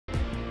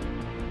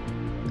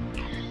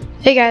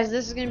Hey guys,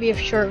 this is gonna be a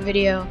short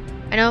video.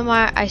 I know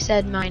I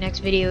said my next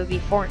video would be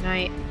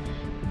Fortnite,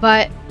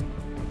 but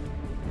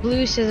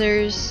Blue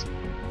Scissors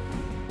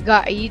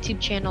got a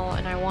YouTube channel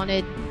and I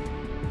wanted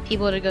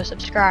people to go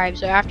subscribe.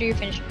 So after you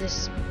finish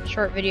this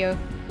short video,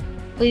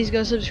 please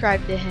go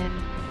subscribe to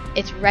him.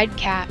 It's Red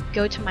Cat.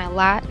 Go to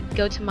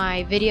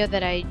my video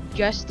that I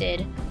just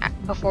did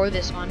before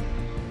this one,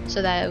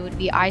 so that it would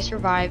be I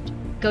survived.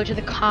 Go to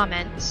the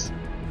comments,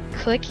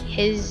 click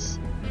his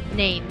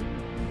name.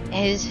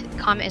 His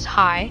comment is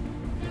hi,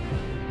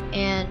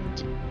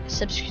 and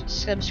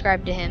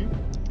subscribe to him,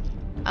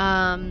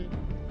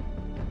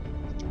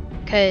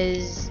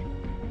 because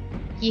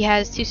he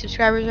has 2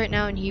 subscribers right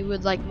now and he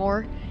would like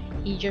more.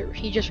 He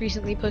just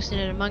recently posted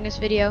an Among Us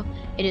video.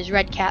 It is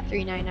Red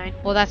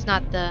Cat399. Well, that's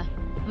not the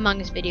Among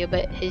Us video,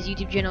 but his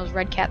YouTube channel is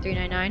Red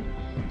Cat399.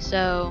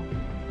 So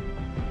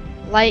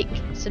like,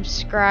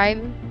 subscribe,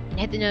 and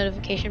hit the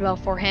notification bell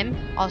for him.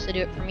 Also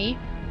do it for me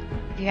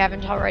if you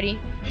haven't already,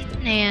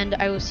 and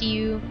I will see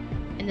you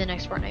in the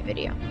next Fortnite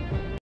video.